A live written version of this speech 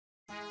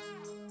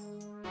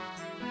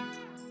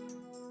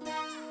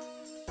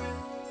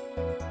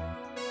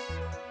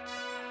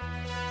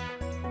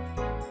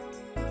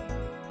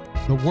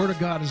The Word of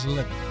God is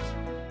living.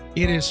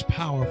 It is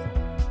powerful,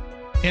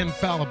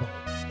 infallible,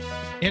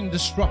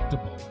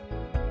 indestructible,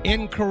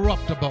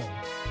 incorruptible,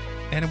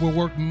 and it will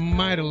work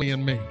mightily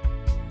in me.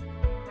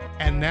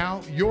 And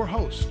now, your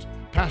host,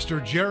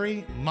 Pastor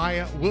Jerry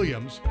Miah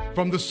Williams,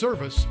 from the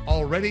service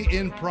already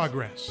in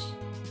progress.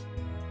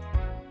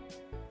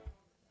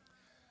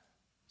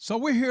 So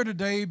we're here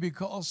today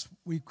because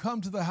we've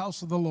come to the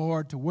house of the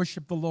Lord to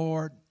worship the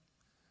Lord.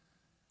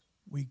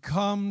 We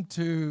come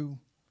to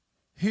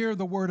hear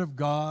the Word of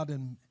God,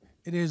 and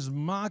it is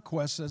my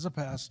quest as a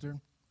pastor,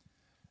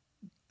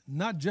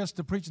 not just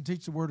to preach and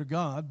teach the Word of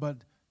God, but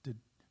to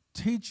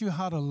teach you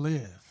how to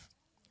live.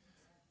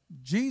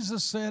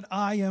 Jesus said,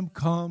 I am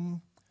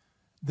come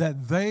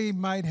that they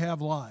might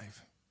have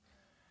life.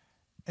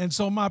 And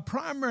so my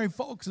primary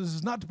focus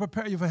is not to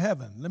prepare you for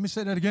heaven. Let me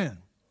say that again.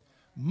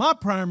 My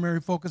primary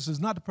focus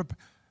is not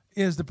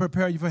to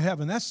prepare you for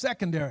heaven. That's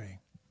secondary.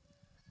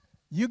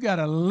 You got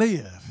to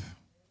live.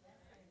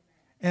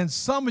 And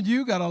some of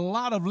you got a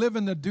lot of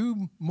living to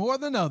do more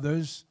than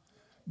others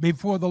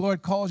before the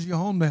Lord calls you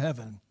home to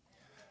heaven.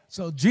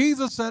 So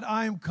Jesus said,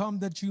 I am come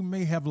that you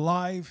may have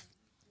life,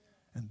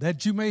 and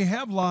that you may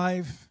have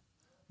life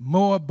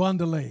more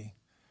abundantly.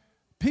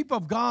 People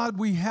of God,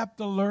 we have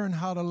to learn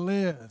how to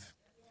live.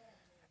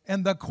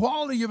 And the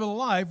quality of your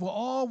life will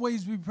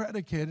always be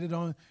predicated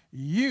on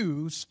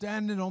you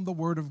standing on the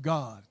Word of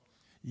God,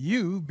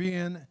 you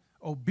being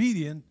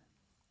obedient,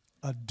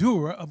 a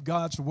doer of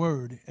God's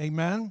Word.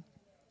 Amen?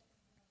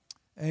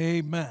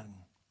 Amen.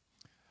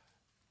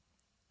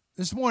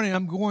 This morning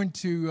I'm going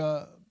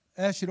to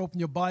ask you to open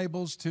your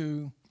Bibles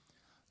to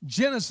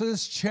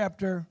Genesis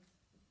chapter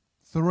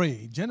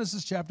 3.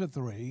 Genesis chapter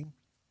 3.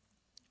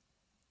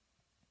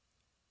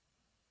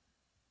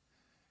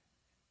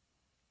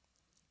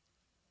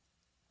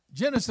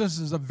 Genesis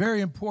is a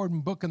very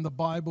important book in the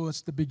Bible.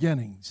 It's the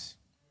beginnings.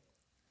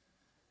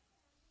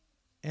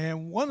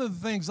 And one of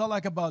the things I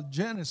like about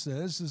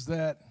Genesis is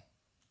that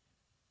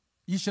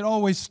you should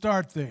always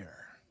start there.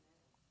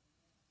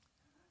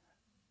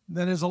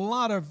 There's a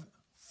lot of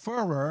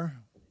furor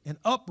and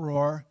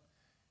uproar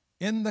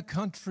in the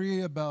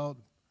country about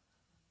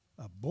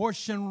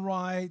abortion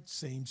rights,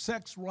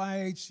 same-sex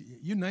rights,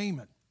 you name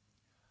it.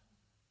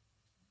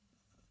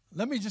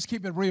 Let me just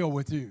keep it real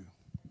with you.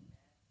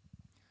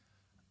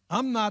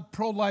 I'm not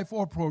pro-life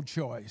or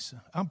pro-choice.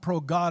 I'm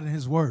pro-God and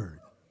His Word.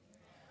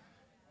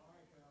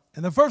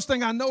 And the first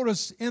thing I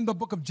noticed in the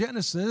book of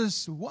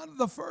Genesis, one of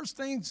the first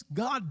things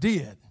God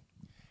did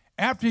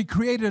after He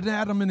created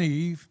Adam and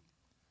Eve,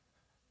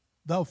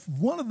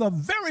 one of the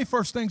very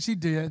first things He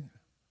did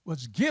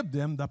was give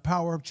them the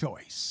power of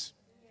choice.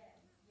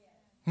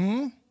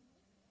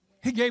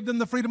 He gave them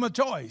the freedom of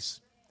choice.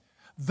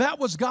 That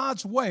was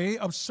God's way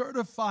of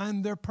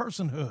certifying their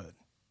personhood.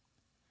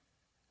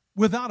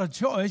 Without a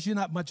choice, you're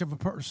not much of a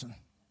person.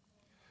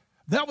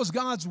 That was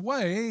God's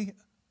way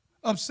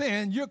of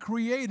saying, you're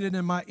created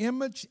in my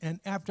image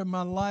and after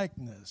my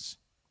likeness.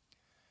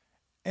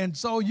 And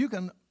so you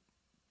can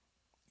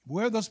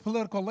wear those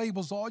political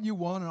labels all you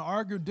want and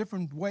argue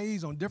different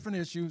ways on different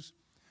issues,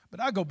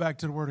 but I go back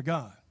to the Word of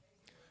God.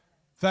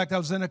 In fact, I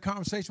was in a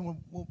conversation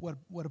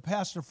with a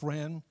pastor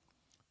friend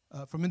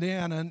from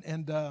Indiana,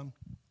 and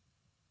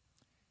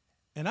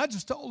I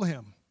just told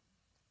him,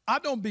 I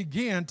don't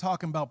begin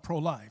talking about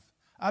pro-life.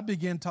 I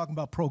begin talking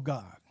about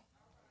pro-God,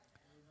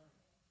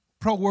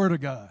 pro-Word of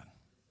God.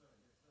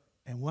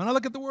 And when I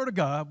look at the Word of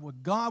God,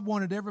 what God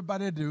wanted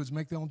everybody to do is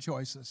make their own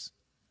choices.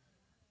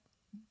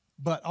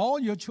 But all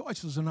your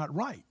choices are not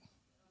right.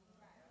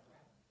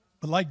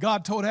 But like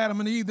God told Adam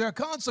and Eve, there are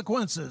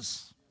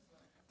consequences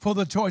for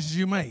the choices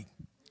you make.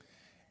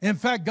 In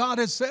fact, God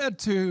has said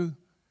to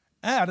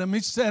Adam,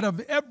 He said, of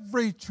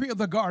every tree of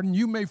the garden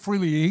you may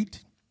freely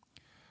eat,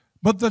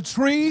 but the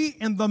tree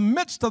in the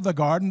midst of the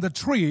garden, the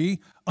tree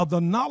of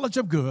the knowledge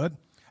of good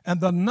and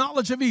the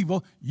knowledge of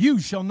evil, you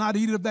shall not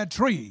eat of that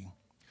tree.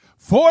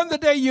 For in the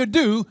day you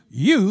do,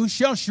 you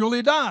shall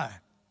surely die.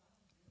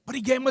 But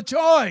He gave him a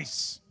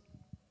choice.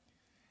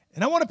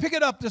 And I want to pick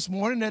it up this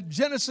morning at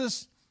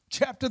Genesis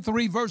chapter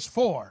 3, verse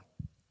 4.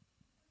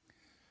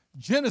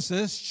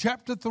 Genesis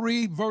chapter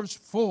 3, verse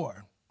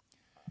 4.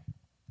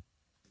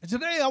 And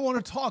today I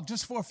want to talk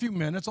just for a few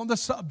minutes on the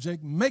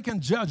subject,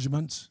 making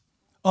judgments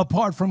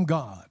apart from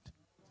God.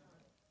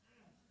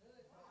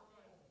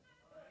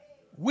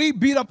 We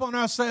beat up on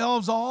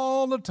ourselves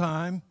all the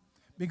time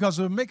because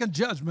we're making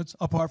judgments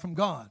apart from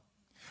God.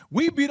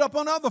 We beat up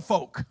on other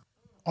folk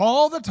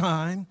all the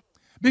time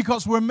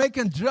because we're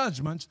making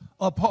judgments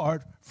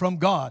apart from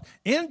God.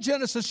 In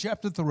Genesis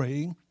chapter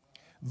 3,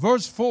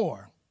 verse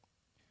 4,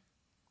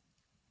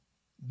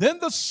 then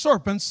the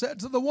serpent said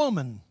to the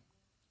woman,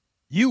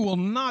 you will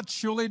not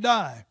surely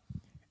die.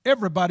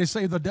 Everybody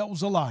say the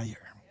devil's a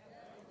liar.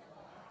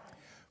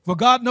 For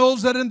God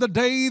knows that in the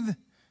day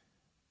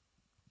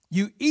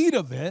you eat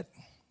of it,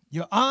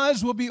 your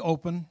eyes will be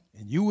open,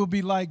 and you will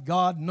be like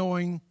God,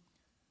 knowing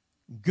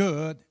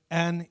good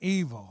and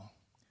evil.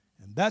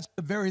 And that's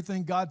the very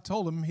thing God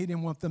told them He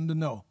didn't want them to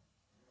know.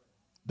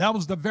 That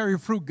was the very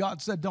fruit God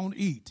said don't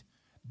eat.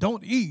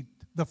 Don't eat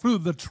the fruit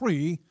of the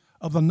tree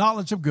of the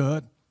knowledge of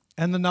good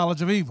and the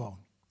knowledge of evil.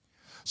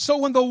 So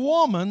when the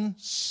woman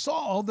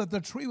saw that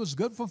the tree was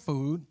good for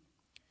food,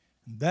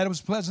 that it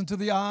was pleasant to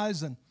the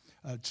eyes, and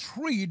a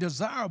tree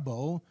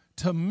desirable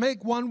to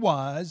make one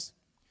wise,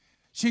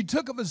 she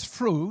took of its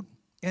fruit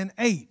and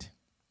ate.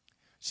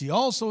 She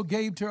also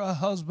gave to her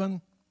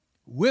husband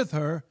with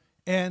her,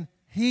 and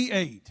he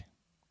ate.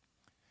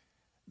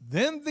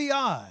 Then the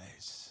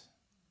eyes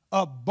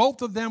of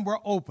both of them were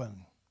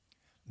open.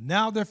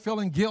 Now they're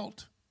feeling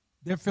guilt.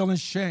 They're feeling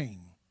shame.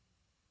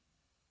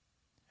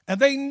 And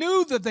they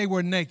knew that they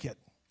were naked.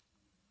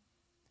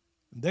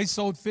 They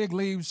sewed fig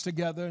leaves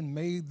together and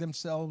made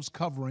themselves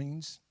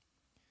coverings.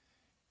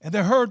 And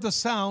they heard the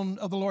sound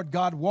of the Lord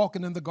God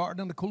walking in the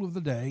garden in the cool of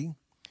the day.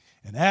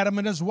 And Adam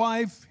and his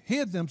wife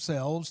hid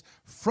themselves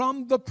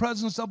from the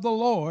presence of the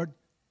Lord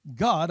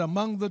God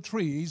among the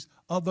trees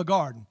of the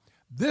garden.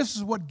 This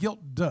is what guilt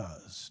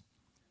does.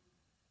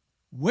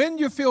 When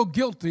you feel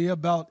guilty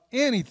about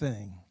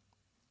anything,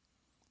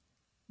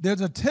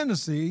 there's a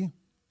tendency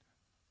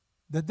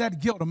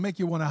that guilt will make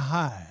you want to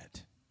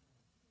hide.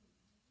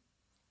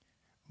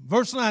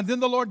 Verse 9, then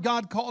the Lord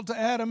God called to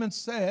Adam and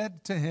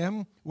said to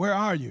him, where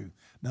are you?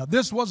 Now,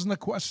 this wasn't a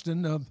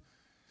question of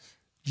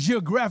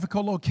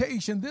geographical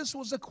location. This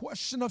was a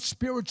question of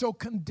spiritual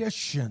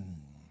condition.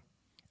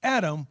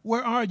 Adam,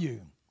 where are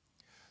you?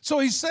 So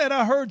he said,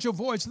 I heard your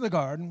voice in the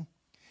garden,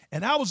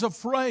 and I was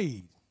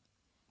afraid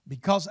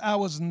because I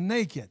was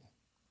naked,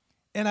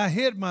 and I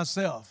hid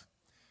myself.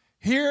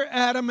 Here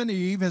Adam and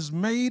Eve has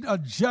made a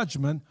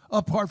judgment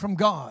apart from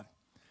God.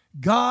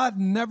 God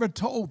never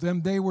told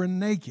them they were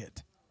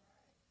naked.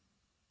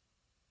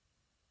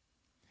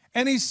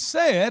 And he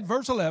said,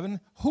 verse 11,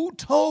 who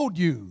told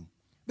you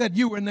that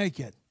you were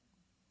naked?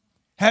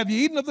 Have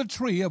you eaten of the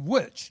tree of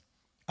which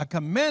I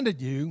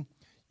commanded you,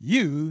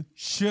 you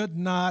should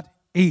not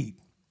eat?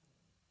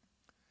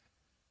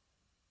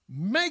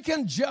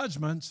 Making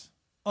judgments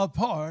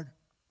apart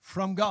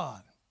from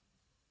God.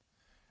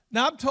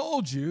 Now, I've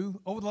told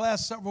you over the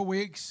last several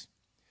weeks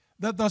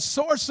that the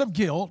source of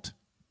guilt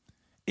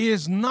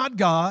is not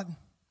God.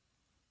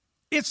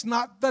 It's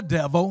not the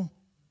devil.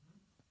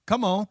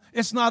 Come on.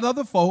 It's not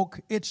other folk.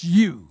 It's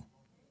you.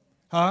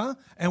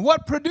 And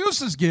what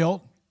produces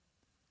guilt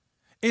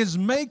is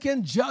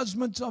making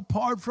judgments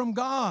apart from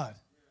God.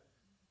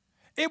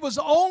 It was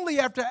only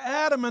after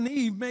Adam and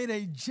Eve made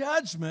a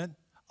judgment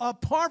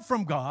apart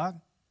from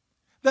God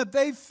that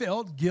they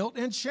felt guilt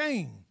and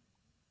shame.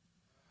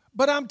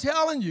 But I'm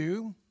telling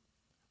you,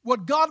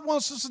 what God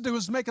wants us to do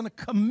is make a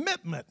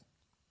commitment.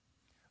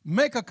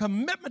 Make a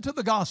commitment to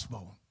the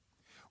gospel.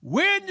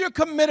 When you're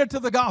committed to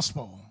the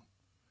gospel,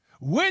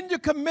 when you're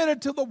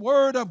committed to the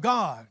word of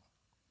God,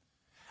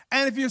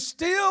 and if you're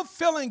still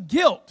feeling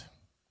guilt,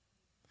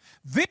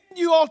 then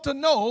you ought to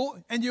know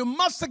and you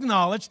must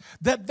acknowledge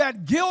that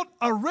that guilt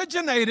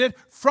originated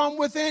from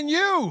within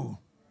you.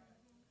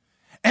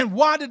 And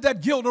why did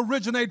that guilt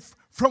originate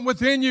from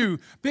within you?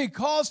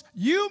 Because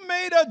you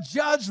made a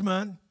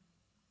judgment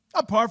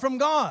apart from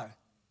God.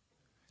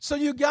 So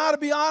you got to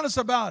be honest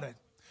about it.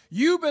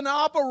 You've been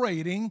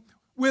operating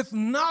with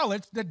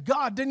knowledge that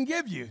God didn't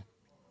give you.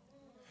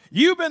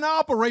 You've been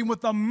operating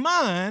with a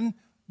mind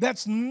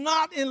that's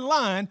not in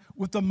line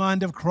with the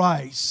mind of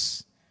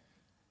Christ.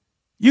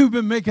 You've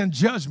been making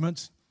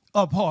judgments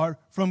apart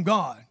from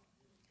God.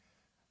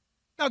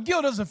 Now,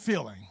 guilt is a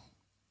feeling.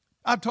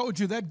 I've told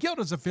you that guilt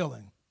is a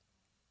feeling.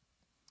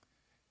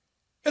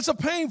 It's a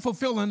painful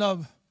feeling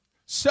of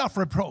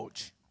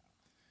self-reproach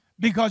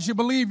because you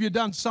believe you've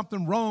done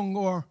something wrong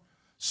or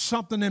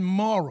something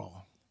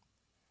immoral.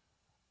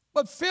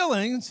 But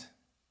feelings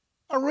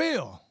are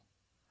real.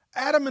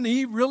 Adam and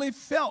Eve really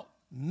felt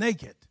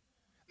naked.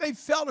 They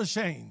felt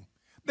ashamed.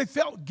 They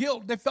felt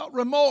guilt. They felt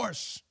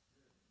remorse.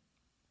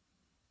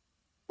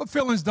 But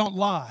feelings don't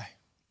lie.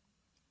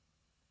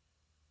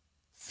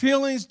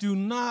 Feelings do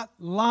not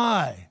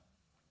lie.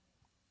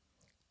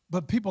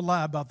 But people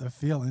lie about their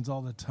feelings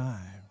all the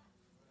time.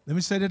 Let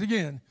me say that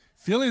again.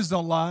 Feelings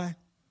don't lie,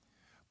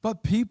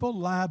 but people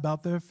lie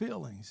about their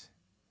feelings.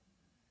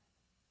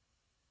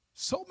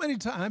 So many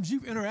times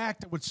you've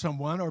interacted with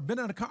someone or been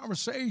in a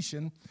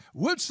conversation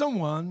with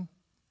someone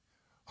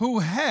who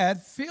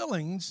had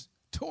feelings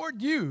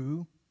toward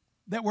you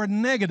that were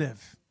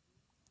negative,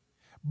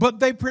 but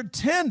they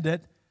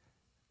pretended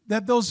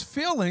that those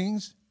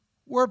feelings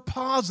were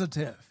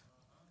positive.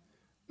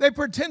 They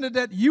pretended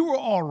that you were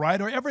all right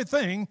or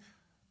everything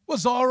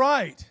was all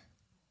right.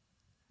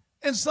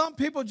 And some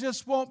people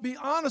just won't be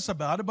honest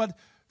about it, but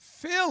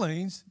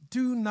feelings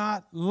do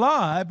not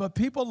lie, but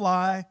people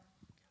lie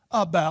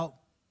about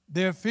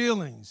their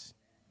feelings.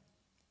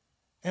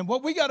 And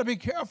what we got to be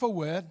careful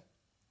with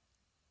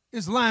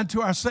is lying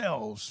to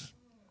ourselves.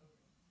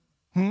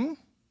 I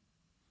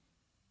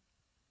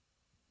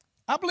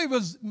believe it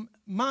was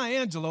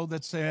Miah Angelou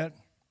that said,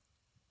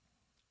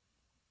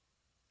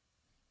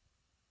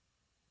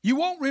 you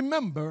won't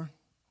remember,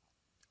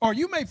 or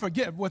you may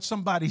forget what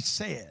somebody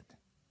said.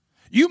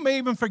 You may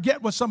even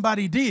forget what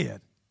somebody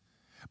did.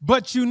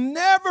 but you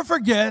never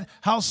forget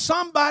how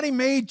somebody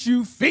made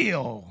you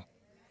feel.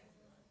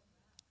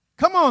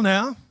 Come on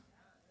now.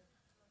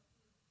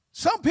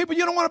 Some people,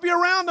 you don't want to be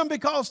around them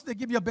because they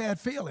give you a bad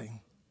feeling.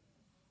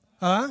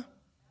 Huh?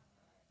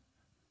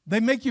 They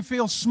make you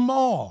feel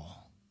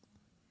small.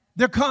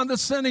 They're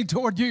condescending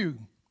toward you.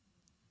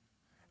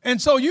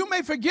 And so you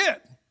may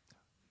forget.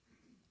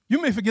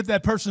 You may forget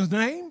that person's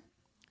name.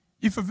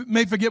 You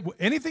may forget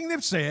anything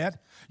they've said.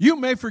 You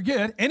may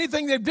forget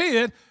anything they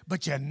did,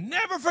 but you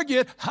never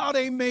forget how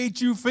they made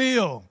you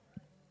feel.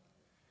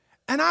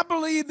 And I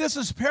believe this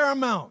is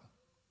paramount.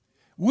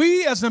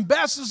 We, as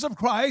ambassadors of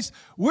Christ,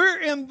 we're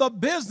in the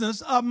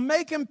business of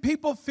making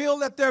people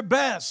feel at their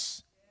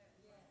best.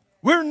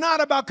 We're not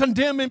about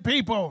condemning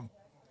people.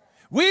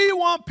 We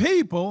want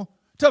people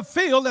to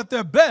feel at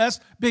their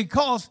best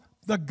because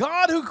the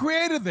God who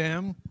created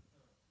them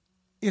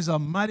is a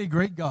mighty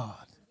great God.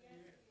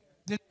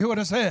 Did you hear what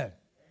I said?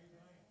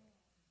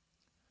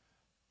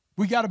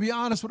 We got to be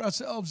honest with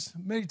ourselves.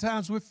 Many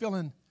times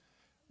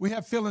we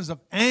have feelings of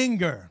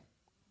anger,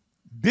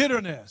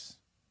 bitterness.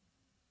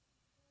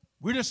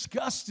 We're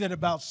disgusted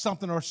about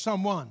something or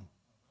someone.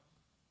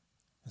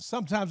 And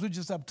sometimes we're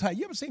just uptight.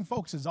 You ever seen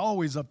folks that's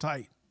always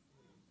uptight?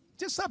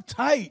 Just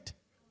uptight.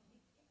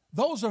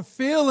 Those are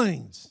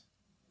feelings.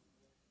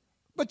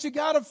 But you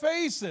got to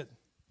face it.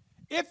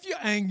 If you're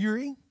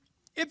angry,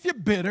 if you're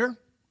bitter,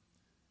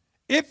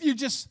 if you're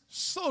just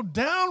so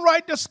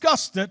downright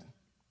disgusted,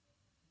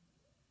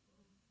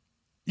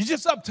 you're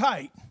just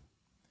uptight.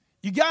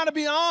 You got to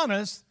be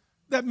honest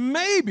that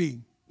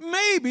maybe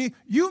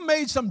you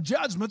made some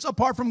judgments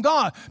apart from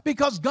God,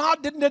 because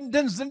God didn't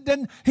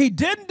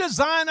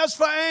design us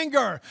for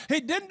anger. He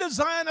didn't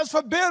design us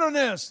for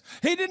bitterness.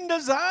 He didn't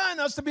design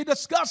us to be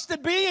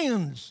disgusted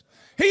beings.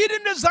 He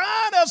didn't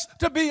design us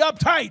to be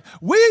uptight.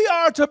 We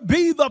are to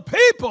be the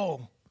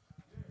people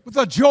with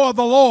the joy of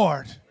the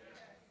Lord.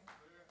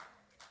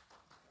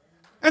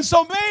 And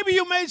so maybe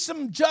you made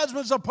some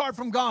judgments apart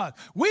from God.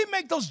 We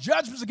make those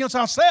judgments against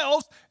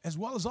ourselves as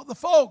well as other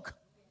folk.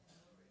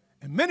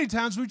 And many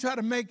times we try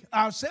to make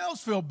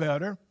ourselves feel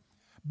better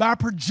by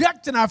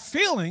projecting our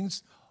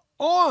feelings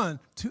on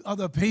to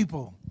other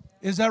people.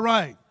 Is that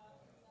right?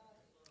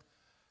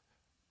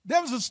 There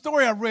was a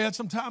story I read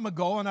some time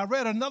ago, and I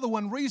read another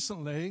one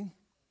recently.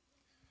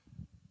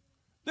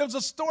 There was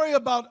a story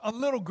about a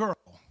little girl.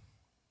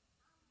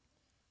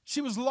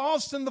 She was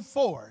lost in the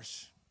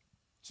forest.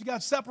 She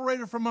got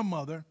separated from her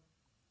mother.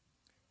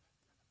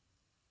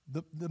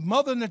 The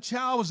mother and the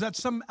child was at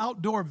some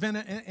outdoor event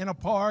in a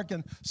park,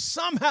 and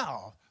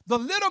somehow the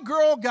little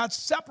girl got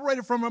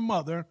separated from her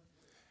mother,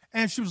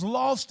 and she was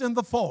lost in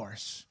the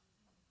forest.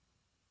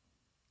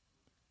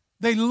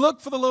 They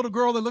looked for the little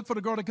girl. They looked for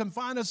the girl. They couldn't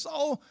find her,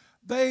 so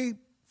they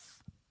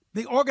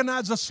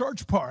organized a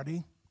search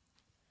party,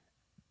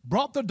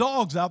 brought the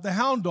dogs out, the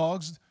hound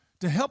dogs,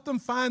 to help them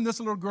find this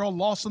little girl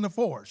lost in the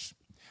forest.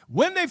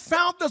 When they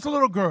found this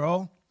little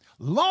girl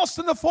lost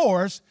in the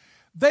forest,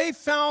 they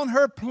found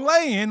her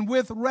playing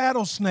with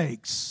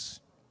rattlesnakes.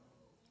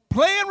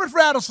 Playing with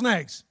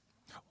rattlesnakes.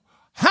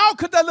 How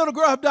could that little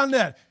girl have done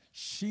that?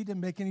 She didn't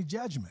make any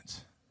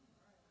judgments.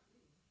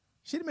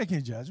 She didn't make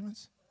any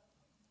judgments.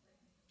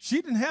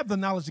 She didn't have the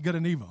knowledge of good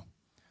and evil.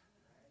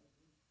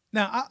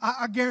 Now,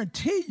 I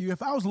guarantee you,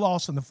 if I was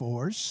lost in the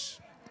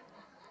forest,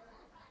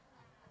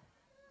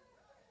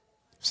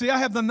 see, I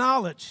have the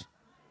knowledge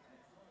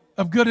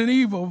of good and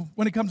evil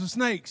when it comes to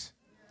snakes.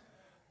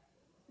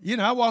 You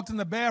know, I walked in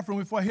the bathroom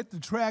before I hit the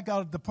track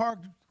out at the park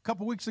a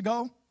couple weeks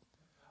ago.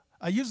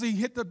 I usually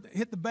hit the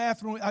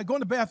bathroom. I go in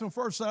the bathroom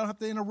first so I don't have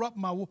to interrupt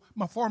my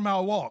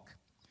 4-mile walk.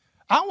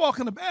 I walk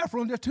in the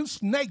bathroom, there are 2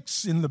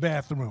 snakes in the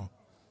bathroom.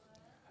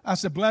 I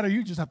said, Bladder,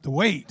 you just have to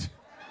wait.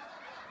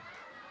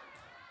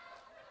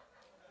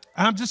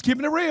 I'm just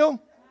keeping it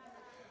real.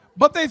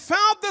 But they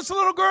found this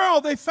little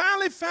girl. They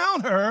finally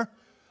found her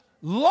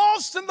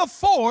lost in the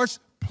forest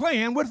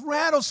playing with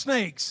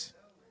rattlesnakes.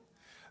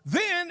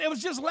 Then, it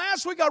was just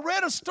last week I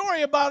read a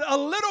story about a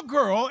little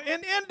girl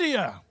in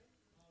India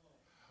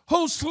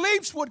who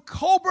sleeps with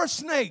cobra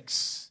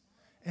snakes,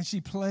 and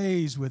she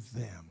plays with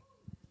them.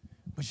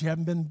 But she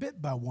hasn't been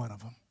bit by one of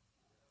them.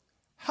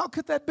 How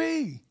could that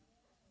be?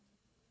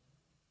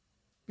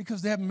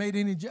 Because they haven't made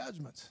any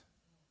judgments.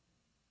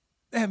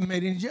 They haven't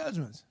made any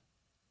judgments.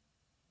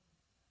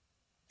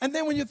 And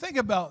then when you think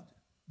about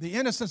the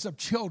innocence of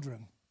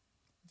children,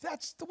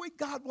 that's the way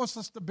God wants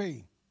us to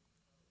be.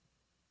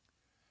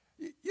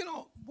 You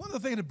know, one of the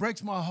things that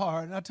breaks my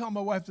heart, and I tell my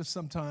wife this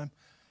sometime,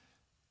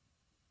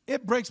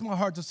 it breaks my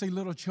heart to see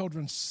little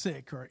children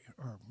sick or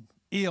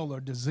ill or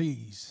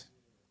diseased,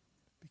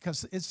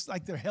 because it's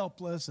like they're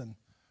helpless, and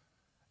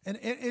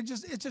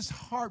it's just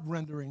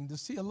heart-rendering to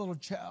see a little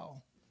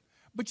child.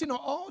 But you know,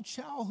 all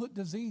childhood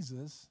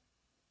diseases,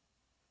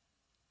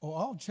 or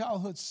all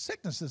childhood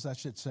sicknesses, I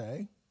should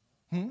say,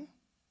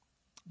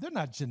 they're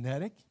not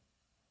genetic.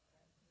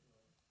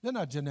 They're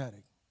not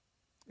genetic.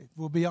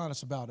 We'll be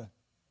honest about it.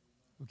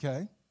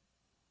 Okay?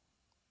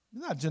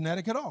 They're not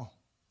genetic at all.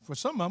 For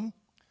some of them,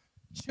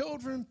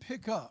 children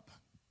pick up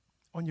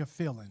on your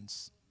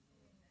feelings.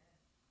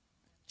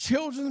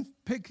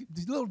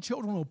 These little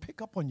children will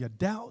pick up on your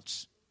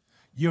doubts,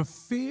 your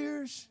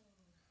fears,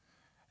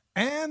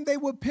 and they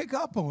will pick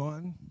up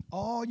on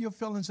all your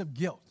feelings of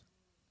guilt.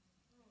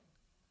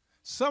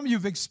 Some of you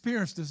have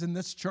experienced this in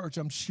this church,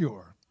 I'm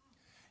sure.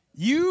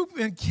 You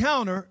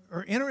encounter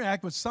or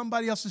interact with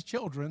somebody else's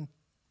children,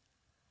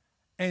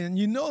 and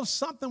you know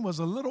something was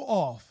a little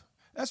off.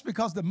 That's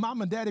because the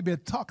mom and daddy been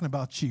talking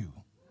about you.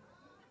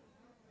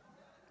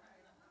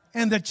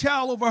 And the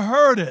child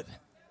overheard it.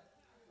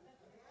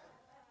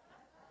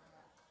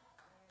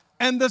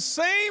 And the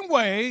same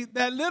way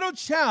that little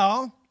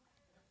child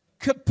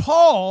could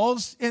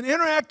pause in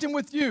interacting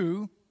with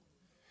you,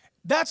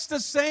 that's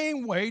the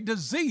same way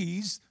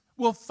disease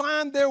will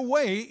find their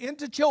way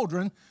into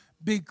children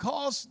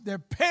because their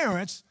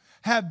parents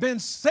have been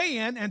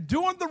saying and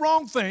doing the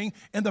wrong thing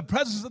in the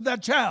presence of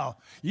that child.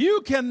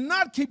 You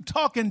cannot keep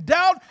talking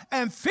doubt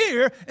and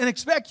fear and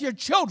expect your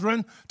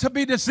children to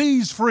be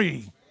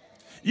disease-free.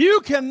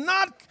 You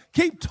cannot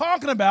keep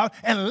talking about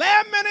and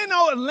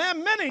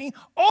lamenting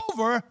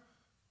over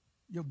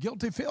your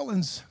guilty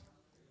feelings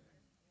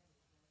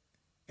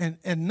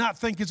and not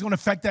think it's going to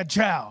affect that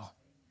child.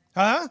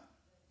 Huh?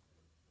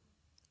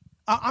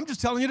 I'm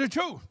just telling you the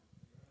truth.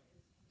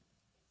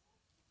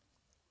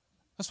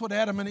 That's what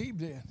Adam and Eve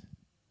did.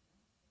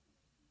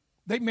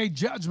 They made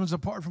judgments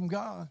apart from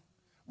God.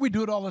 We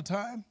do it all the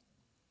time.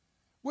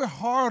 We're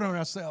hard on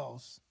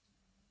ourselves.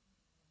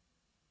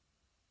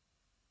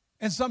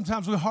 And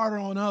sometimes we're harder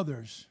on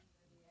others.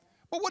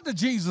 But what did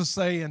Jesus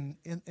say in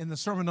the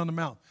Sermon on the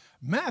Mount?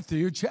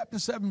 Matthew chapter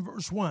 7,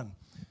 verse 1.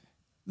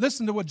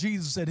 Listen to what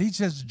Jesus said. He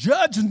says,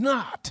 judge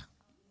not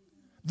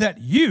that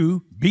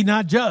you be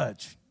not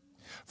judged.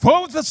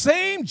 For with the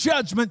same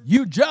judgment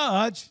you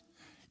judge,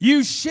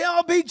 you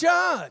shall be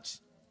judged.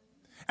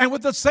 And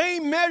with the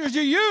same measures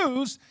you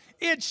use,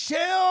 it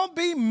shall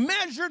be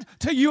measured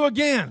to you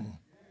again.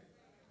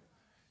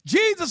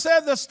 Jesus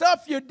said the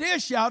stuff you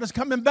dish out is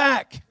coming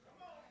back.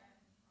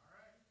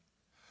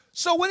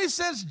 So when he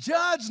says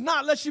judge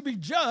not lest you be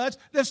judged,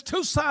 there's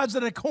two sides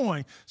of the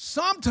coin.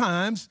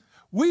 Sometimes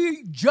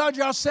we judge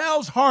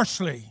ourselves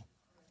harshly.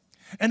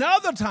 And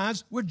other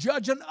times we're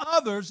judging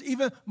others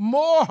even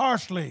more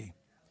harshly.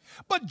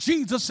 But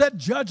Jesus said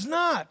judge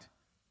not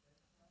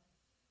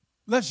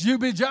lest you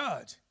be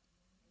judged.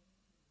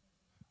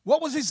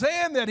 What was he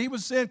saying that? He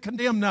was saying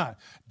condemn not.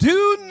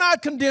 Do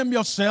not condemn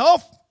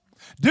yourself.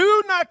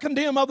 Do not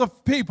condemn other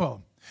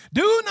people.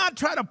 Do not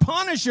try to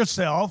punish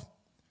yourself.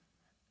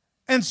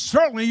 And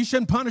certainly you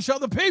shouldn't punish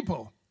other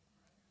people.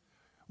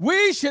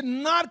 We should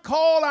not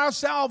call our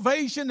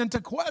salvation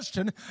into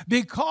question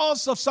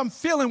because of some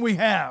feeling we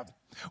have.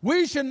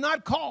 We should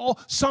not call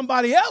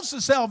somebody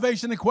else's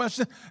salvation in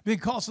question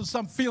because of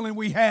some feeling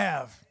we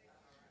have.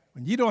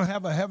 When you don't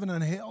have a heaven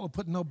and hell to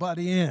put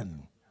nobody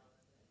in.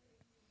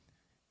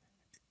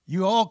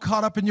 You all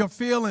caught up in your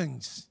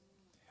feelings.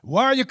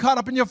 Why are you caught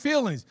up in your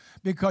feelings?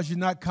 Because you're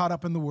not caught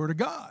up in the Word of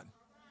God.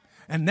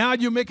 And now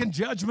you're making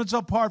judgments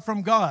apart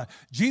from God.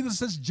 Jesus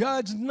says,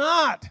 judge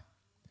not.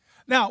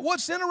 Now,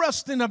 what's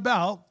interesting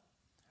about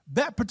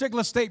that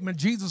particular statement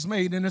Jesus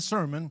made in his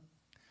sermon,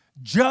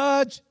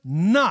 judge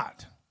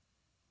not.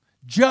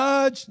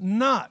 Judge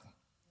not.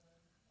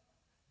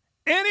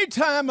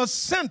 Anytime a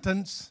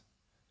sentence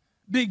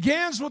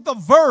begins with a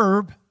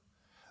verb,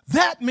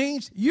 that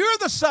means you're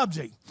the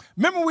subject.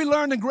 Remember we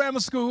learned in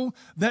grammar school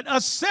that a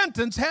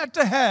sentence had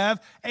to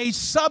have a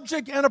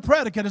subject and a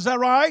predicate. Is that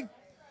right?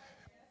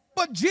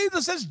 But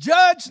Jesus says,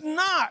 judge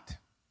not.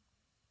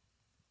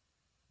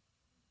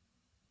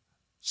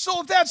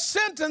 So if that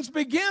sentence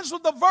begins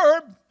with the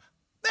verb,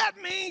 that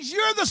means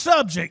you're the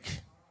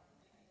subject.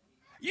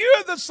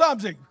 You're the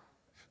subject,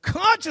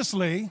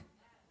 consciously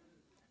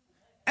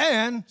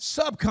and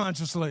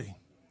subconsciously.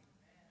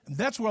 And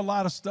that's where a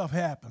lot of stuff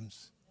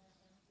happens,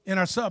 in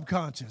our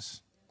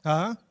subconscious.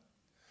 Now,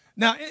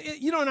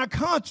 in our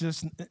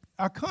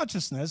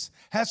consciousness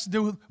has to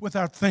do with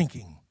our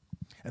thinking.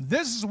 And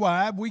this is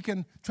why we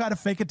can try to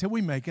fake it till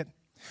we make it.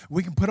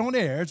 We can put on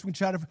airs. We can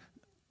try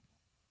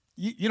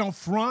to,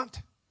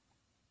 front,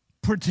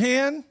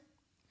 pretend,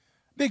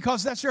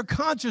 because that's your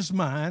conscious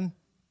mind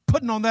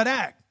putting on that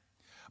act.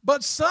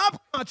 But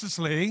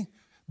subconsciously,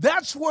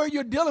 that's where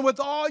you're dealing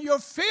with all your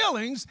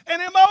feelings and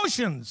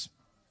emotions.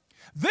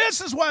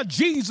 This is why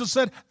Jesus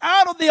said,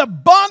 out of the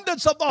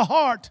abundance of the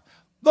heart,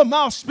 the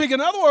mouth speaks.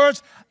 In other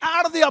words,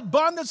 out of the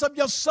abundance of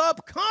your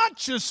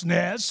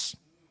subconsciousness,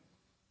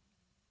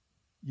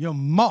 your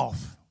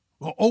mouth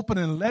will open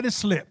and let it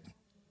slip.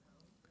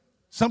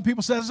 Some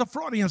people say it's a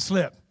Freudian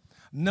slip.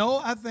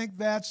 No, I think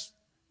that's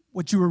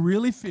what you were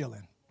really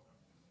feeling.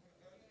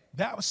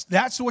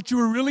 That's what you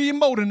were really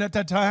emoting at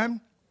that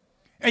time.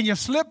 And you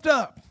slipped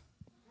up.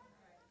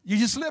 You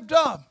just slipped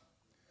up.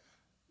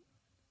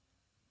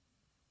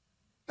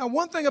 Now,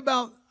 one thing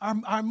about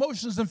our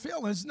emotions and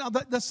feelings, now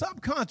the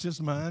subconscious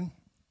mind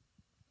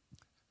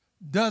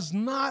does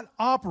not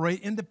operate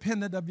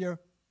independent of your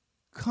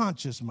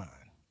conscious mind.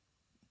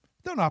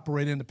 Don't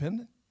operate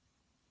independent.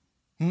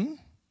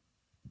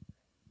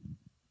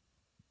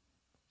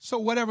 So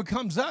whatever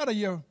comes out of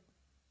your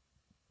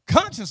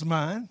conscious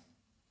mind,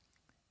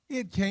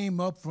 it came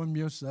up from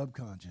your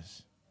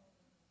subconscious.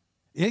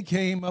 It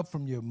came up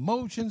from your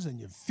emotions and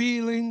your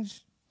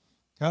feelings.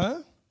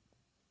 Huh?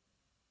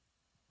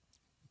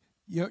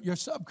 Your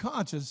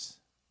subconscious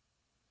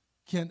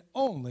can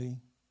only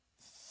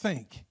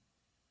think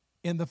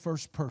in the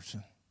first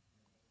person.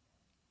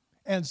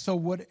 And so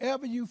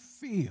whatever you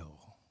feel,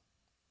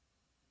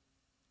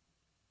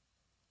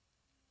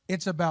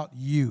 it's about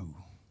you.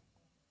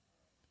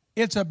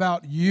 It's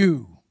about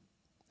you.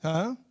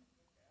 Huh?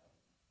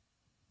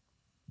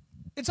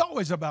 It's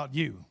always about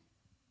you.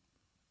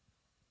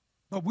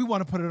 But we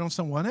want to put it on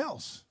someone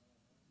else.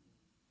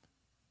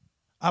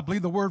 I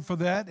believe the word for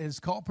that is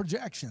called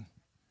projection.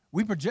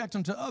 We project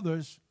onto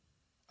others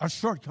our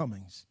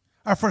shortcomings,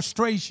 our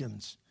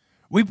frustrations.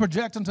 We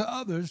project onto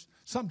others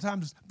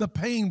sometimes the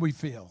pain we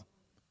feel.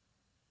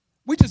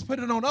 We just put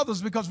it on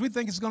others because we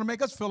think it's going to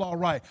make us feel all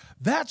right.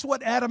 That's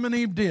what Adam and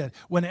Eve did.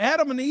 When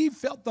Adam and Eve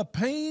felt the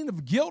pain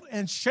of guilt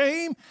and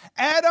shame,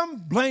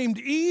 Adam blamed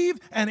Eve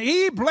and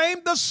Eve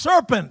blamed the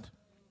serpent.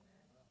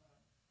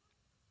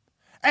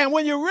 And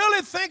when you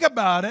really think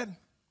about it,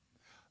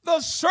 the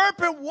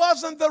serpent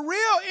wasn't the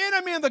real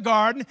enemy in the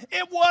garden.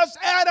 It was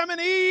Adam and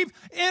Eve,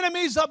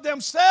 enemies of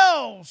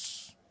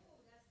themselves.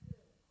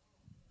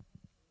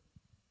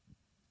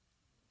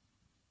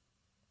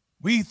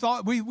 We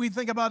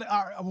think about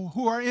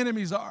who our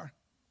enemies are.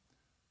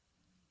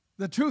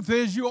 The truth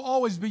is, you'll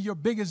always be your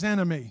biggest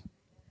enemy.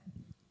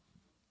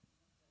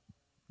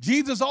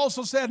 Jesus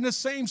also said in this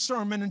same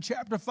sermon in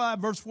chapter 5,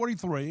 verse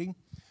 43,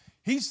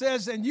 he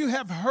says, and you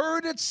have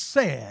heard it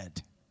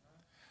said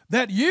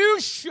that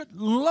you should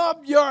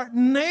love your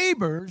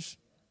neighbors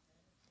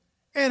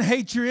and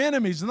hate your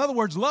enemies. In other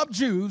words, love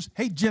Jews,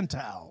 hate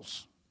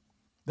Gentiles.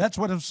 That's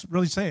what it's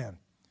really saying.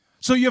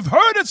 So you've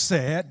heard it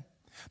said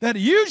that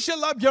you should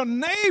love your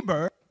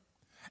neighbor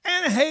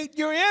and hate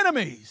your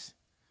enemies.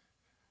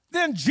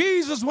 Then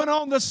Jesus went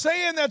on to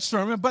say in that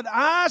sermon, but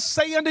I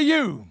say unto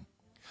you,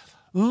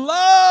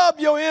 love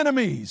your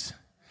enemies.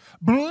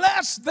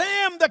 Bless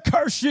them that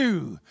curse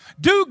you.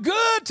 Do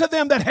good to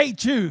them that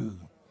hate you.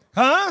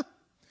 Huh?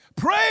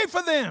 Pray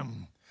for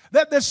them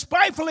that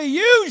despitefully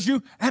use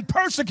you and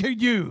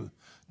persecute you.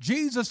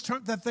 Jesus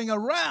turned that thing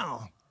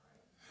around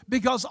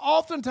because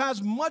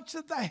oftentimes much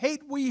of the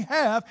hate we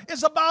have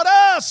is about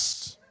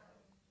us.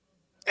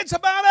 It's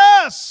about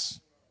us.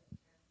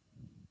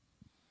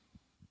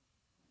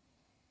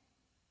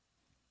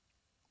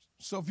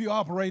 So if you're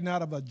operating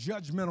out of a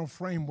judgmental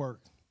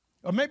framework,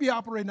 or maybe you're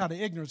operating out of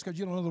ignorance because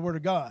you don't know the Word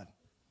of God,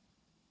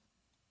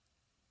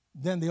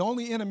 then the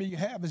only enemy you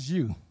have is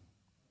you.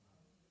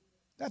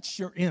 That's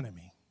your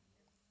enemy.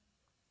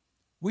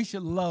 We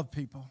should love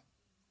people.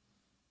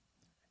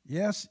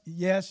 Yes,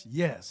 yes,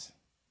 yes.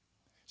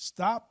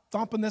 Stop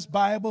thumping this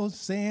Bible,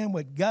 saying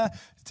what God,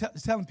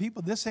 telling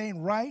people this ain't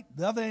right,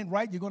 the other ain't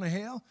right, you're going to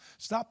hell.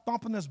 Stop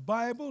thumping this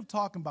Bible,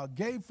 talking about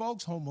gay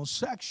folks,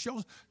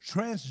 homosexuals,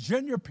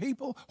 transgender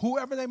people,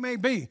 whoever they may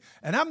be.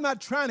 And I'm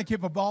not trying to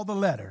keep up all the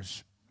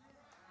letters.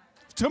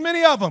 Too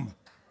many of them.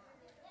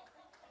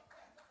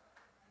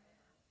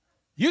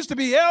 Used to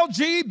be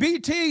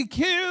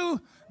LGBTQ,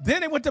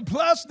 then it went to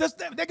plus. They're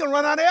going to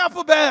run out of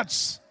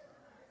alphabets.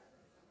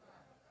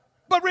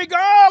 But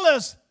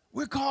regardless,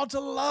 we're called to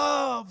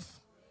love.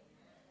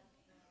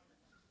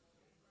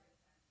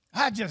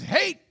 I just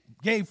hate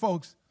gay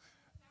folks.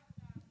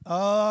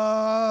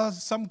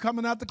 Some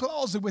coming out the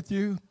closet with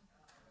you.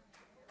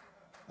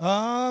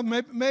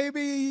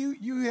 Maybe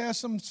you have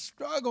some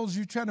struggles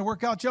you're trying to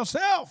work out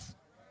yourself.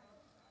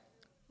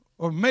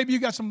 Or maybe you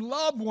got some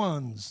loved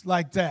ones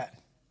like that.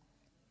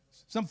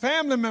 Some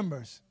family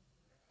members.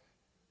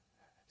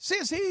 See,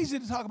 it's easy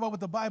to talk about what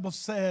the Bible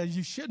says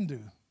you shouldn't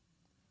do.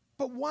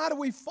 But why do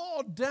we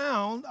fall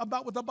down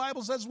about what the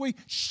Bible says we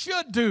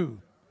should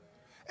do?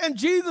 And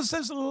Jesus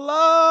says,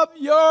 love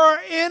your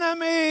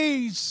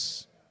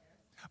enemies.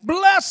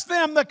 Bless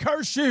them that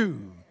curse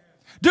you.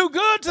 Do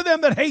good to them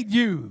that hate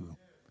you.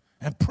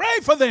 And pray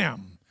for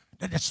them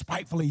that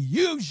despitefully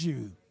use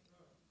you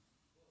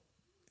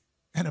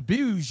and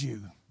abuse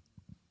you.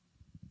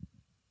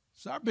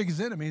 So our biggest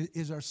enemy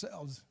is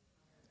ourselves.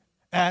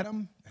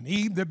 Adam and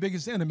Eve, their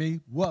biggest enemy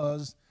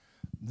was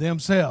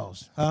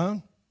themselves. Huh?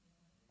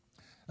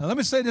 Now let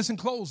me say this in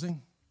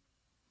closing.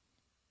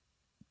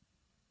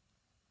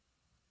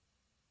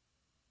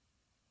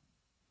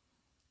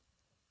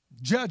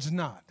 Judge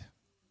not,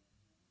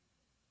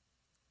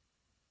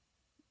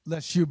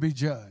 lest you be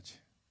judged.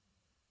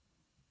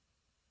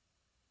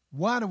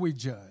 Why do we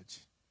judge?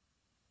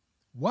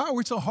 Why are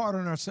we so hard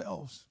on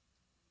ourselves?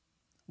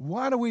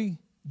 Why do we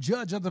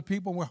judge other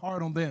people and we're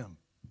hard on them?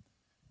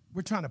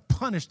 We're trying to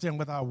punish them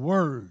with our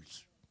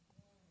words.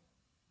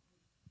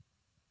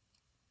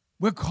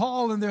 We're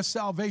calling their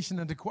salvation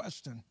into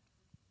question.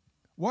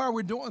 Why are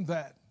we doing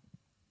that?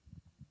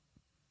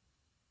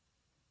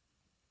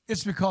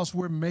 It's because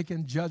we're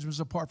making judgments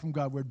apart from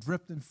God. We're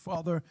drifting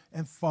farther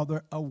and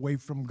farther away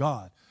from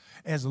God.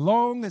 As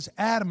long as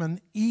Adam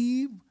and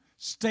Eve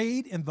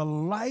stayed in the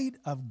light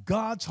of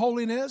God's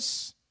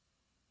holiness,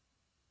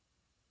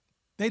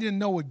 They didn't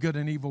know what good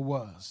and evil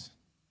was.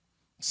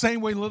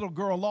 Same way a little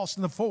girl lost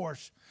in the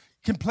forest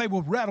can play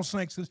with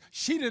rattlesnakes.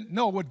 She didn't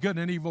know what good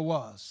and evil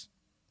was.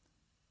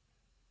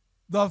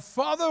 The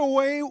farther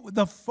away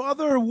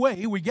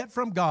we get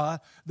from God,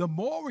 the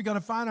more we're going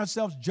to find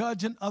ourselves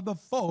judging other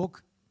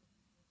folk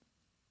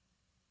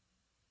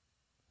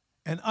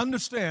and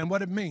understand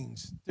what it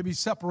means to be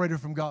separated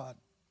from God,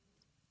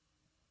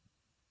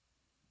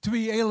 to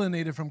be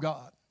alienated from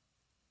God.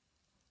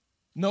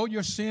 No,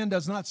 your sin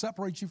does not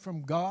separate you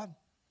from God.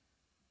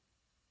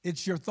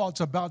 It's your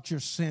thoughts about your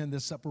sin that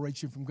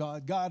separate you from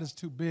God. God is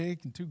too big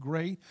and too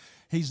great.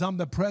 He's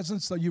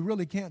omnipresent, so you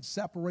really can't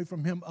separate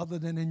from him other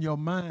than in your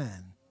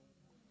mind.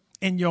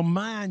 In your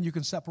mind, you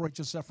can separate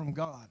yourself from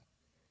God.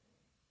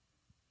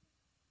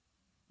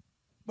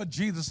 But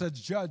Jesus says,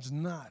 judge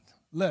not,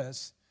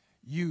 lest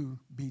you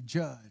be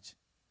judged.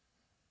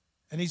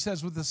 And he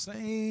says, with the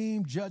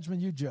same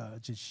judgment you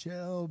judge, you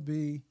shall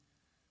be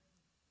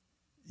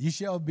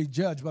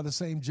judged by the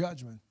same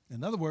judgment.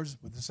 In other words,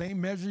 with the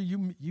same measure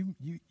you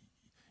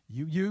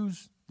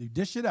use, you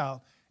dish it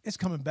out, it's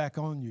coming back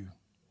on you.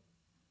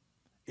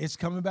 It's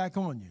coming back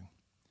on you.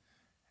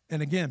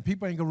 And again,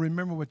 people ain't going to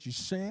remember what you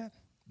said.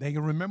 They ain't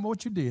going to remember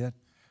what you did,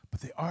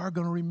 but they are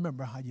going to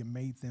remember how you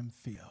made them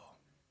feel.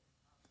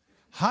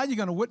 How are you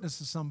going to witness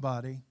to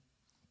somebody,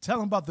 tell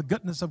them about the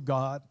goodness of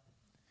God,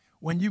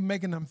 when you're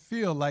making them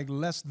feel like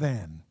less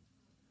than?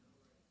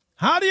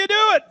 How do you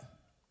do it?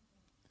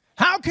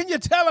 How can you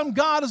tell them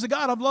God is a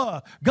God of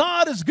love?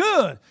 God is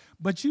good,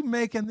 but you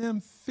making them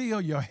feel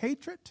your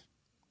hatred?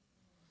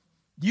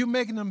 You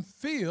making them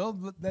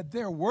feel that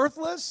they're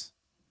worthless,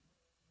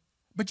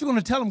 but you're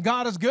going to tell them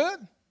God is good?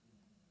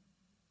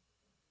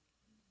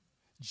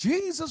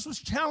 Jesus was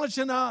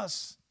challenging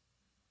us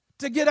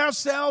to get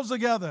ourselves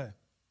together.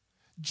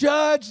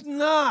 Judge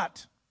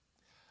not,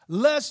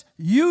 lest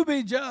you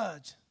be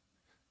judged.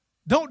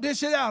 Don't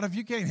dish it out if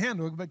you can't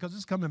handle it, because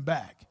it's coming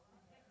back.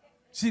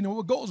 See, you know,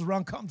 what goes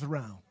around comes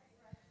around.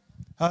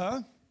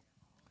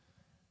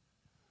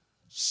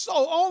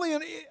 So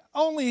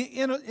only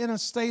in a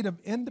state of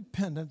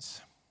independence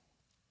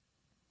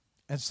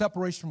and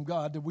separation from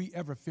God did we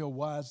ever feel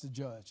wise to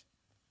judge.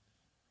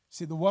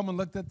 See, the woman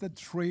looked at the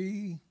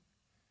tree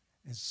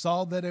and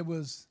saw that it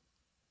was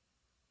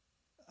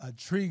a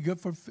tree good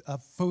for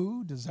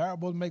food,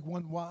 desirable to make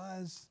one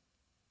wise.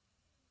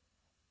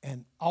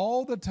 And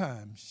all the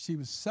time she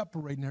was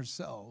separating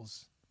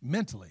herself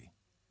mentally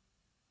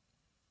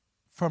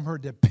from her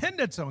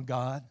dependence on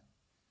God.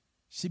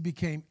 She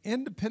became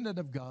independent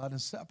of God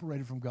and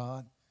separated from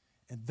God,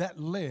 and that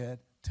led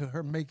to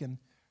her and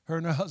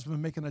her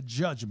husband making a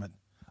judgment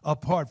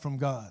apart from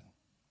God.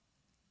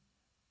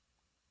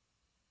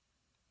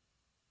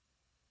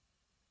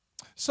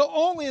 So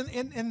only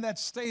in that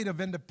state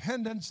of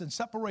independence and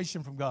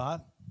separation from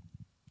God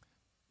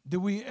do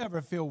we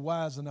ever feel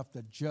wise enough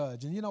to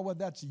judge. And you know what?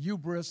 That's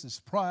hubris, it's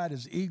pride,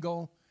 it's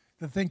ego,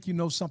 to think you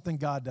know something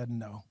God doesn't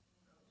know.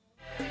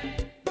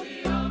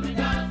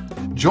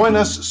 Join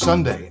us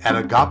Sunday at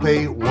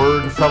Agape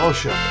Word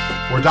Fellowship,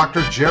 where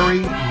Dr. Jerry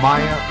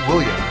Miah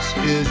Williams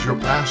is your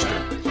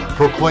pastor,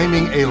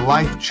 proclaiming a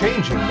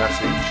life-changing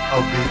message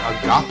of the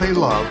agape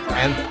love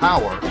and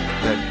power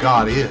that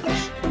God is.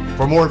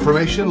 For more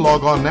information,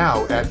 log on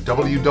now at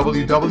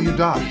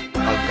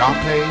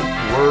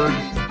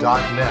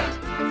www.agapeword.net,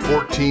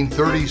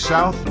 1430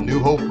 South New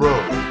Hope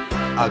Road.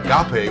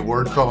 Agape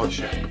Word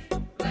Fellowship.